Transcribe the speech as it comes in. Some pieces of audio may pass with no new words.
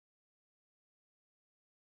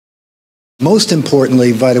Most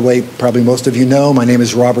importantly, by the way, probably most of you know, my name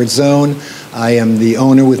is Robert Zohn. I am the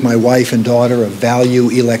owner with my wife and daughter of Value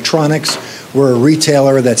Electronics. We're a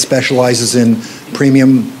retailer that specializes in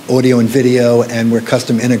premium audio and video, and we're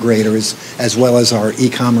custom integrators, as well as our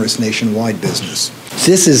e-commerce nationwide business.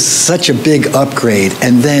 This is such a big upgrade,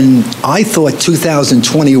 and then I thought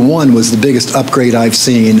 2021 was the biggest upgrade I've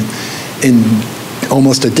seen in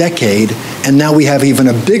almost a decade, and now we have even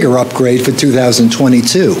a bigger upgrade for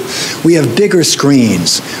 2022. We have bigger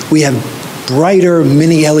screens. We have brighter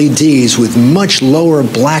mini LEDs with much lower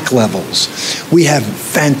black levels. We have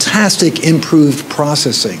fantastic improved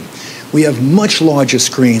processing. We have much larger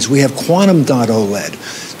screens. We have quantum dot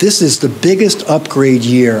OLED. This is the biggest upgrade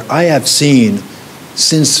year I have seen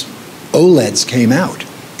since OLEDs came out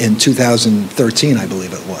in 2013, I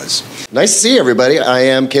believe it was. Nice to see everybody. I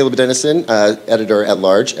am Caleb Dennison,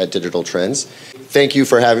 editor-at-large at Digital Trends. Thank you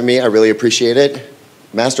for having me. I really appreciate it.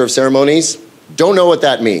 Master of Ceremonies, don't know what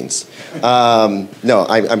that means. No,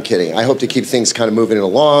 I'm kidding. I hope to keep things kind of moving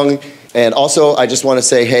along. And also, I just want to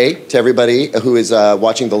say hey to everybody who is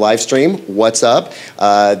watching the live stream. What's up?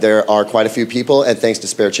 There are quite a few people, and thanks to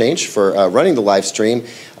Spare Change for running the live stream.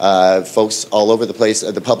 Folks all over the place.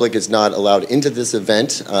 The public is not allowed into this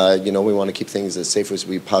event. You know, we want to keep things as safe as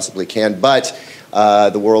we possibly can, but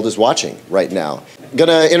the world is watching right now. I'm going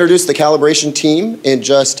to introduce the calibration team in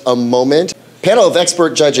just a moment. Panel of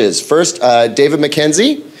expert judges. First, David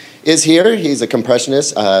McKenzie is here. He's a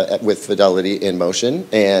compressionist with Fidelity in Motion,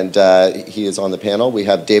 and he is on the panel. We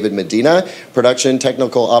have David Medina, Production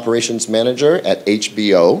Technical Operations Manager at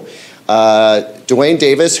HBO. Dwayne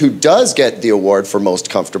Davis, who does get the award for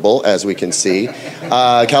most comfortable, as we can see.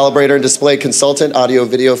 Calibrator and Display Consultant, Audio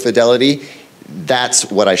Video Fidelity.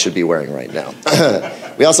 That's what I should be wearing right now.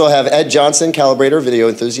 We also have Ed Johnson, Calibrator, Video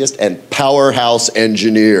Enthusiast, and Powerhouse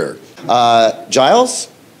Engineer. Giles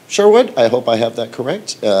Sherwood, I hope I have that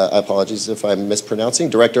correct. Apologies if I'm mispronouncing.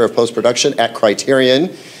 Director of Post-Production at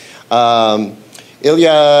Criterion.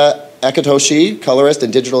 Ilya Akatoshi, Colorist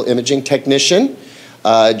and Digital Imaging Technician.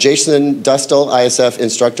 Jason Dustel, ISF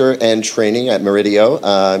Instructor and Training at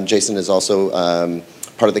Meridio. Jason is also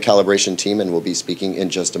part of the calibration team and will be speaking in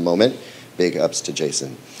just a moment. Big ups to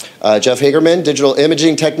Jason. Jeff Hagerman, Digital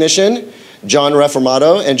Imaging Technician. John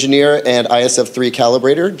Reformato, Engineer and ISF3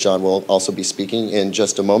 Calibrator. John will also be speaking in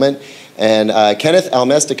just a moment. And Kenneth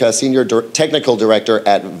Almestica, Senior Technical Director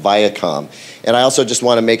at Viacom. And I also just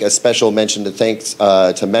want to make a special mention to thanks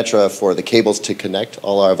to Metra for the cables to connect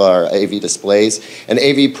all of our AV displays, and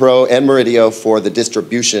AV Pro and Meridio for the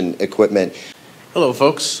distribution equipment. Hello,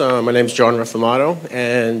 folks. My name is John Reformato,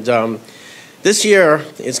 and this year,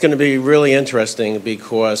 it's going to be really interesting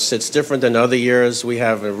because it's different than other years. We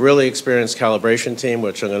have a really experienced calibration team,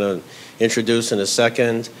 which I'm going to introduce in a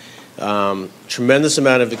second. Tremendous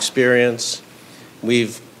amount of experience.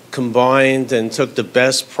 We've combined and took the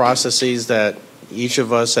best processes that each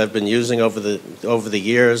of us have been using over the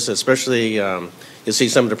years, especially you'll see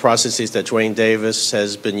some of the processes that Dwayne Davis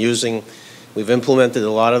has been using. We've implemented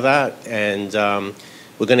a lot of that, and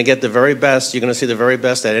we're going to get the very best. You're going to see the very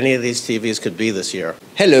best that any of these TVs could be this year.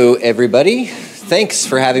 Hello, everybody. Thanks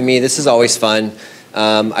for having me. This is always fun.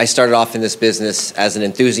 I started off in this business as an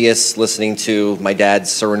enthusiast, listening to my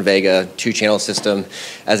dad's Cerwin Vega 2-channel system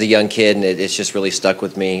as a young kid, and it's just really stuck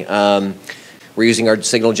with me. We're using our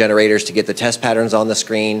signal generators to get the test patterns on the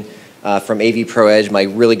screen. From AV Pro Edge, my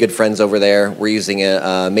really good friends over there, we're using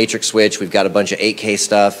a matrix switch. We've got a bunch of 8K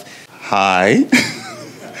stuff. Hi.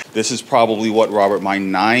 This is probably what, Robert, my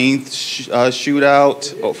 9th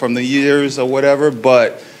shootout from the years or whatever,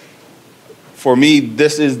 but for me,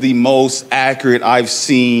 this is the most accurate I've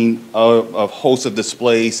seen of a host of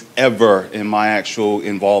displays ever in my actual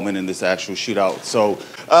involvement in this actual shootout. So,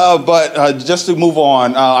 just to move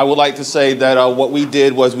on, I would like to say that what we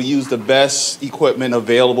did was we used the best equipment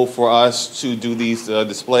available for us to do these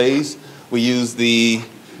displays. We used the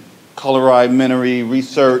Colorimeter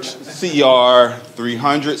Research CR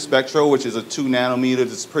 300 Spectro, which is a 2 nanometer.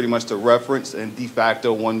 It's pretty much the reference and de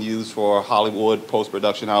facto one used for Hollywood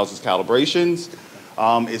post-production houses calibrations.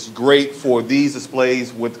 It's great for these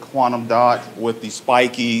displays with quantum dot, with the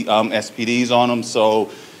spiky SPDs on them. So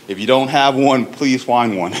if you don't have one, please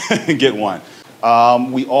find one and get one.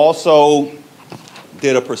 We also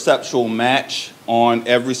did a perceptual match on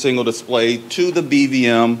every single display to the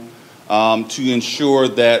BVM to ensure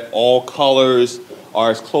that all colors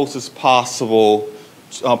are as close as possible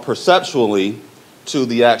perceptually to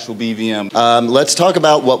the actual BVM. Let's talk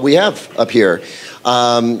about what we have up here.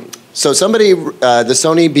 So somebody, the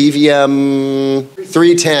Sony BVM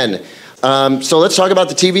 310. So let's talk about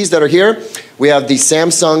the TVs that are here. We have the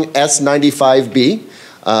Samsung S95B.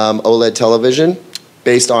 OLED television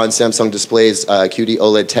based on Samsung Display's QD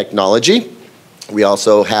OLED technology. We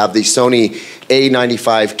also have the Sony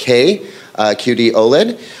A95K QD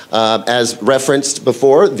OLED. As referenced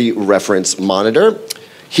before, the reference monitor.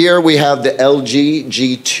 Here we have the LG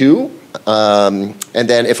G2. And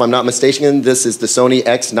then, if I'm not mistaken, this is the Sony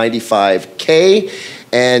X95K.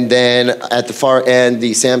 And then at the far end,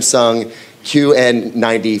 the Samsung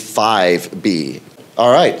QN95B.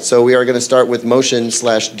 All right, so we are going to start with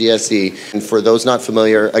motion/DSE. And for those not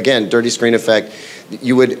familiar, again, dirty screen effect,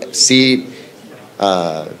 you would see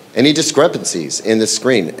any discrepancies in the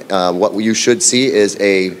screen. What you should see is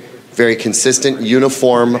a very consistent,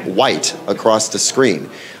 uniform white across the screen.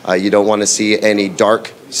 You don't want to see any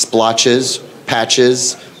dark splotches,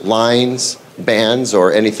 patches, lines, bands,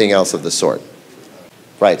 or anything else of the sort.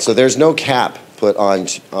 Right, so there's no cap put on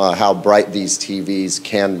how bright these TVs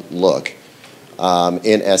can look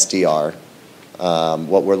in SDR.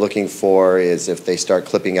 What we're looking for is if they start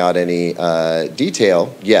clipping out any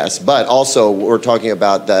detail, yes, but also we're talking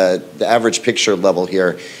about the average picture level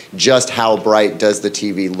here, just how bright does the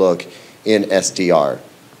TV look in SDR.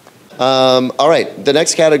 All right, the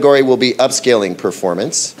next category will be upscaling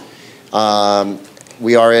performance.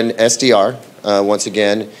 We are in SDR, once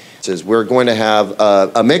again. We're going to have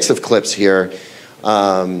a mix of clips here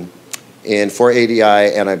in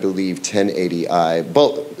 480i and I believe 1080i.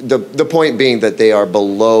 But the point being that they are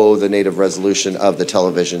below the native resolution of the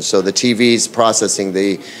television. So the TV's processing,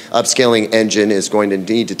 the upscaling engine is going to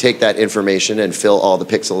need to take that information and fill all the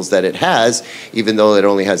pixels that it has, even though it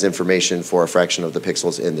only has information for a fraction of the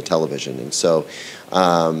pixels in the television. And so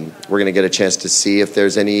we're going to get a chance to see if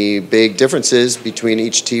there's any big differences between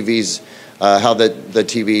each TV's, how the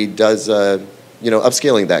TV does,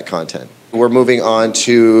 upscaling that content. We're moving on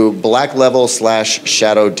to black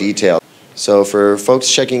level/shadow detail. So for folks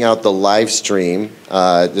checking out the live stream,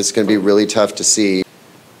 this is going to be really tough to see.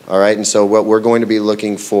 All right, and so what we're going to be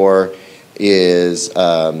looking for is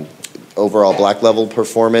overall black level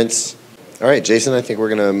performance. All right, Jason, I think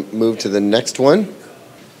we're going to move to the next one,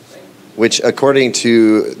 which according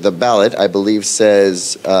to the ballot, I believe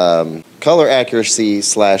says color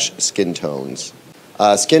accuracy/skin tones.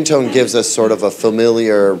 Skin tone gives us sort of a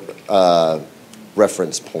familiar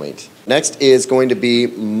reference point. Next is going to be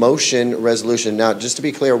motion resolution. Now, just to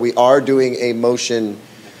be clear, we are doing a motion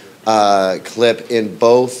clip in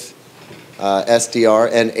both SDR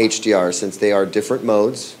and HDR since they are different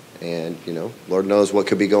modes. And, Lord knows what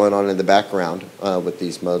could be going on in the background with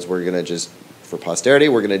these modes. We're going to just, for posterity,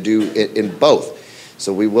 we're going to do it in both.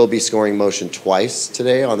 So we will be scoring motion twice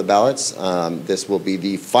today on the ballots. This will be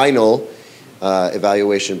the final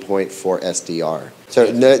evaluation point for SDR. So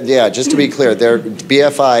yeah, just to be clear, their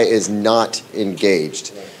BFI is not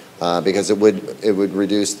engaged because it would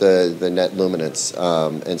reduce the net luminance,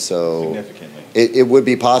 and so significantly. It would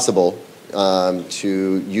be possible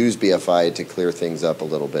to use BFI to clear things up a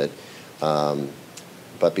little bit,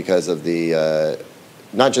 but because of the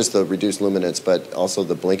not just the reduced luminance, but also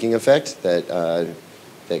the blinking effect that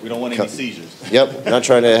we don't want any seizures. Yep, not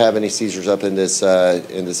trying to have any seizures up in this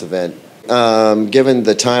event. Given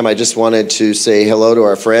the time, I just wanted to say hello to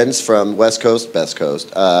our friends from West Coast, Best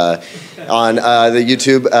Coast, on the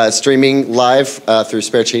YouTube streaming live through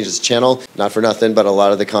Spare Change's channel. Not for nothing, but a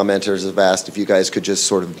lot of the commenters have asked if you guys could just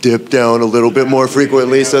sort of dip down a little bit more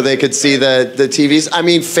frequently so they could see the TVs. I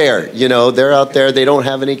mean, fair, they're out there, they don't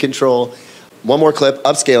have any control. One more clip,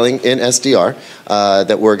 upscaling in SDR,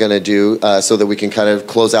 that we're going to do so that we can kind of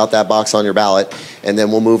close out that box on your ballot, and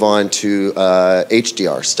then we'll move on to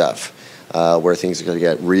HDR stuff. Where things are going to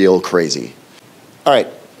get real crazy. All right,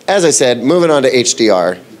 as I said, moving on to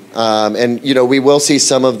HDR, and we will see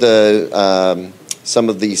some of the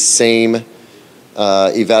same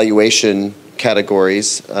evaluation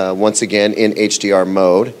categories once again in HDR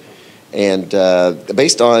mode, and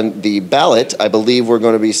based on the ballot, I believe we're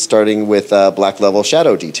going to be starting with black level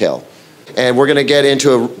shadow detail, and we're going to get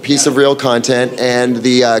into a piece of real content, and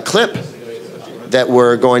the clip that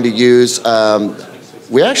we're going to use.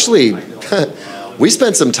 We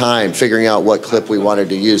spent some time figuring out what clip we wanted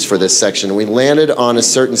to use for this section. We landed on a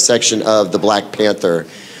certain section of the Black Panther,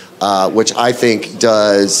 which I think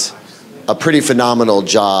does a pretty phenomenal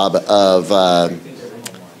job of,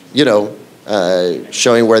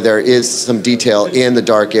 showing where there is some detail in the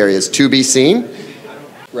dark areas to be seen.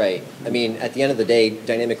 Right. I mean, at the end of the day,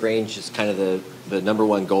 dynamic range is kind of the number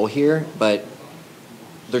one goal here, but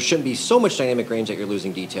there shouldn't be so much dynamic range that you're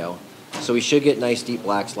losing detail. So we should get nice deep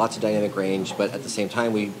blacks, lots of dynamic range, but at the same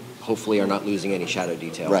time, we hopefully are not losing any shadow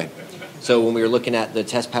detail. Right. So when we were looking at the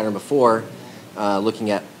test pattern before,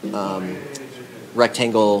 looking at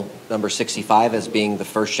rectangle number 65 as being the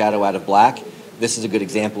first shadow out of black. This is a good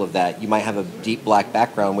example of that. You might have a deep black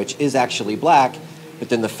background, which is actually black, but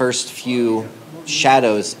then the first few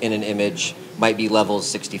shadows in an image might be levels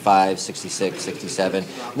 65, 66, 67.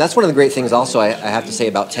 And that's one of the great things also I have to say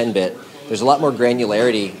about 10-bit. There's a lot more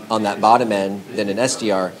granularity on that bottom end than in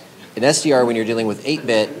SDR. In SDR, when you're dealing with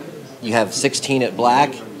 8-bit, you have 16 at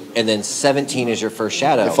black, and then 17 is your first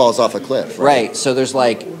shadow. It falls off a cliff. Right, so there's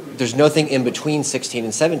nothing in between 16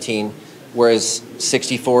 and 17, whereas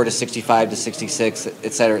 64 to 65 to 66,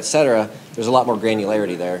 et cetera, there's a lot more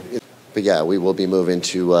granularity there. But yeah, we will be moving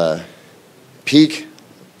to peak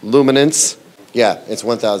luminance. Yeah, it's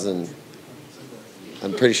 1,000.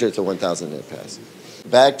 I'm pretty sure it's a 1,000 nit pass.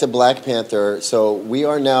 Back to Black Panther. So we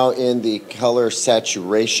are now in the color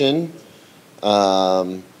saturation /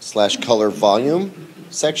 color volume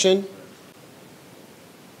section.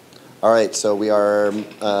 All right, so we are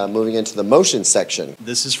moving into the motion section.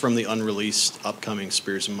 This is from the unreleased upcoming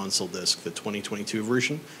Spears and Munsell disc, the 2022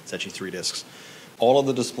 version. It's actually 3 discs. All of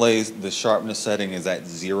the displays, the sharpness setting is at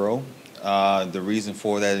 0. The reason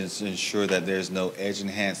for that is to ensure that there's no edge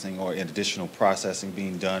enhancing or additional processing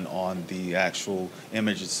being done on the actual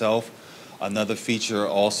image itself. Another feature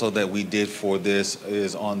also that we did for this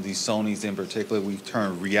is on the Sonys in particular, we've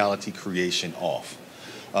turned reality creation off.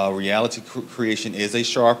 Reality creation is a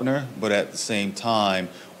sharpener, but at the same time,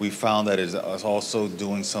 we found that it's also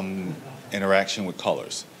doing some interaction with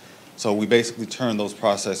colors. So we basically turn those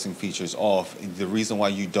processing features off. The reason why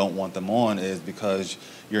you don't want them on is because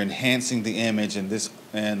you're enhancing the image, and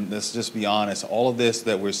let's just be honest, all of this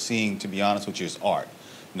that we're seeing, to be honest with you, is art.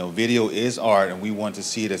 You know, video is art, and we want to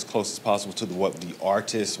see it as close as possible to what the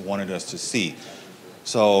artist wanted us to see.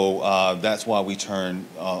 So that's why we turn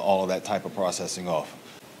all of that type of processing off.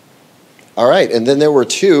 All right, and then there were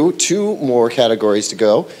two more categories to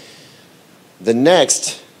go. The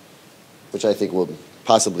next, which I think will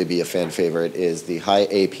possibly be a fan favorite, is the high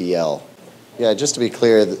APL. Yeah, just to be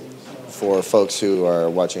clear, for folks who are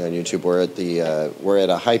watching on YouTube, we're at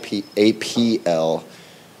a high APL,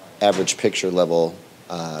 average picture level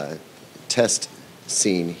test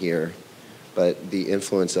scene here, but the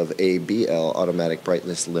influence of ABL, automatic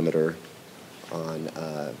brightness limiter, on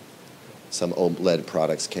some OLED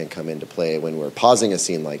products can come into play when we're pausing a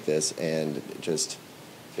scene like this and just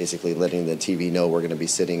basically letting the TV know we're going to be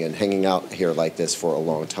sitting and hanging out here like this for a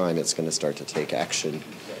long time. It's going to start to take action,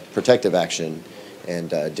 protective action, and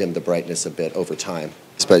dim the brightness a bit over time.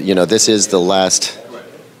 But you know, this is the last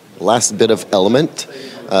bit of element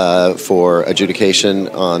for adjudication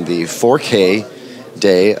on the 4K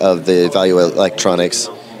day of the Value Electronics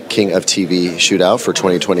King of TV Shootout for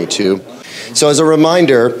 2022. So as a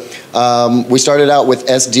reminder, we started out with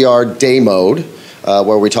SDR day mode,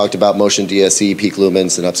 where we talked about motion DSE, peak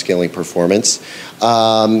lumens, and upscaling performance.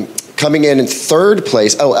 Coming in third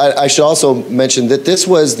place, I should also mention that this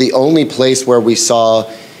was the only place where we saw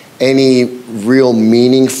any real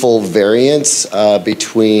meaningful variance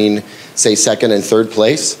between, say, second and third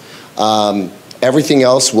place. Everything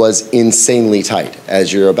else was insanely tight,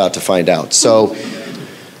 as you're about to find out.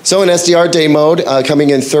 So in SDR day mode, coming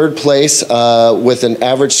in third place with an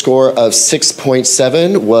average score of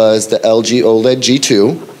 6.7 was the LG OLED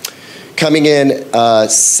G2. Coming in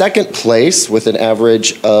second place with an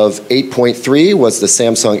average of 8.3 was the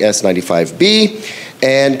Samsung S95B.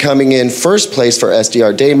 And coming in first place for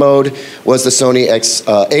SDR day mode was the Sony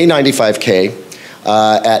A95K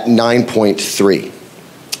at 9.3.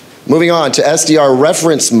 Moving on to SDR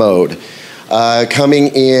Reference Mode. Coming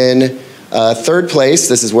in third place,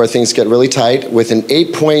 this is where things get really tight, with an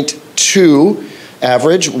 8.2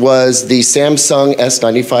 average was the Samsung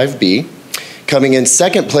S95B. Coming in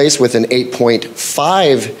second place with an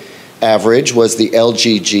 8.5 average was the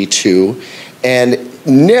LG G2. And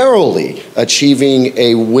narrowly achieving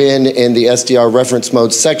a win in the SDR Reference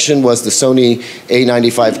Mode section was the Sony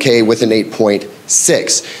A95K with an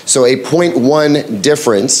 8.6. So a 0.1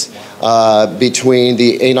 difference between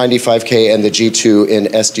the A95K and the G2 in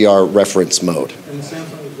SDR Reference Mode. And the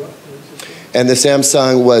Samsung was what? And the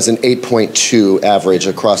Samsung was an 8.2 average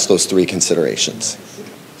across those three considerations.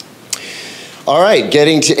 All right,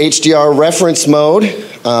 getting to HDR Reference Mode.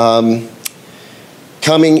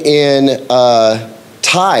 Coming in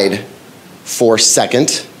tied for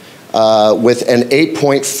second with an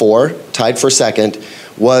 8.4, tied for second,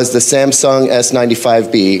 was the Samsung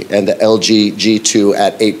S95B and the LG G2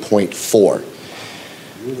 at 8.4.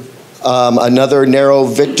 Another narrow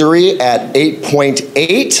victory at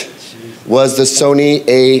 8.8 was the Sony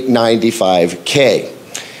A95K.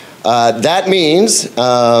 That means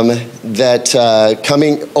that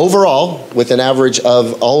coming overall with an average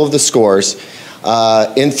of all of the scores,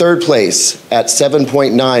 In third place at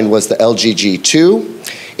 7.9 was the LG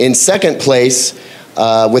G2. In second place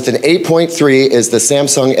with an 8.3 is the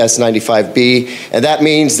Samsung S95B, and that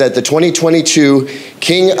means that the 2022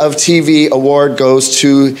 King of TV award goes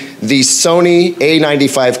to the Sony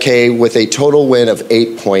A95K with a total win of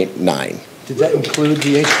 8.9. Did that include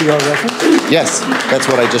the Hdr reference? Yes, that's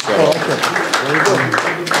what I just read. Oh, okay. Very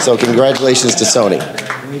good. So congratulations to Sony.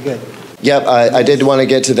 Very good. Yep, I did want to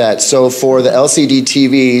get to that. So for the LCD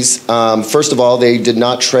TVs, first of all, they did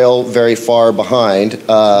not trail very far behind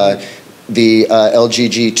the LG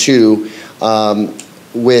G2.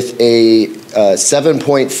 With a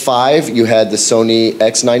 7.5, you had the Sony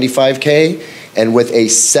X95K, and with a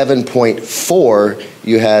 7.4,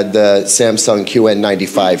 you had the Samsung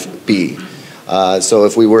QN95B. So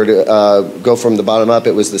if we were to go from the bottom up,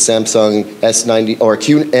 it was the Samsung S90 or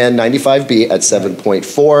QN95B at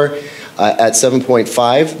 7.4. At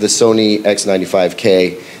 7.5, the Sony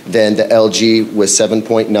X95K. Then the LG was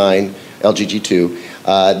 7.9, LG G2.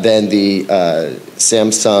 Then the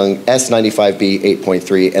Samsung S95B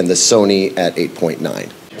 8.3, and the Sony at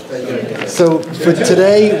 8.9. So for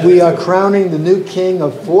today, we are crowning the new king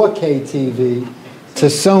of 4K TV to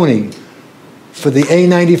Sony for the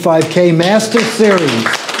A95K Master Series,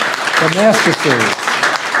 the Master Series.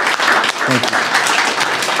 Thank you.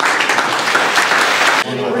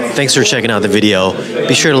 Thanks for checking out the video.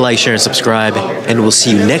 Be sure to like, share, and subscribe, and we'll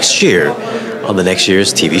see you next year on the next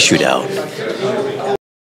year's TV Shootout.